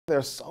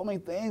there's so many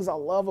things I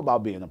love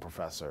about being a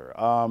professor.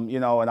 You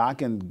know, and I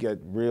can get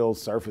real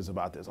surface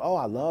about this. Oh,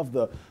 I love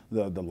the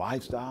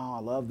lifestyle. I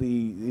love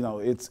you know,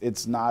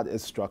 it's not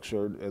as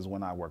structured as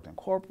when I worked in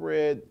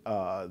corporate,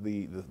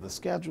 the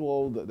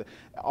schedule,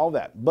 all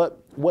that.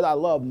 But what I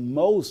love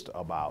most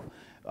about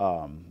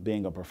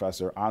being a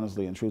professor,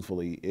 honestly and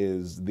truthfully,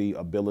 is the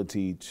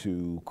ability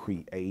to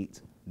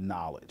create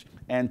knowledge.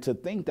 And to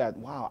think that,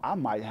 wow, I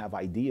might have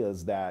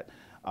ideas that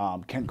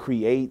can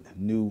create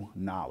new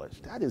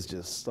knowledge. That is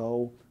just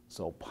so,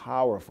 so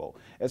powerful,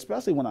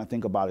 especially when I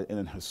think about it in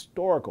a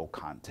historical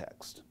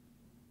context.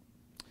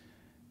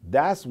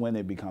 That's when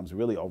it becomes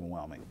really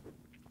overwhelming.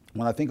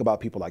 When I think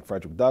about people like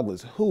Frederick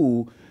Douglass,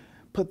 who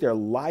put their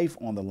life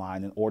on the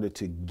line in order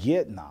to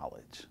get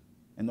knowledge,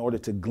 in order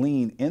to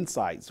glean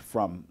insights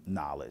from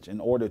knowledge, in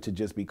order to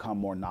just become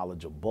more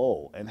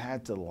knowledgeable, and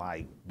had to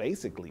like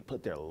basically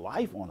put their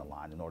life on the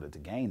line in order to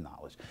gain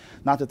knowledge.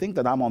 Not to think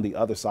that I'm on the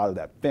other side of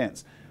that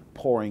fence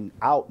pouring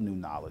out new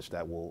knowledge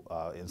that will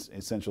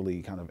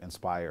essentially kind of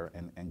inspire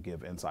and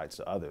give insights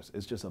to others.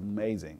 It's just amazing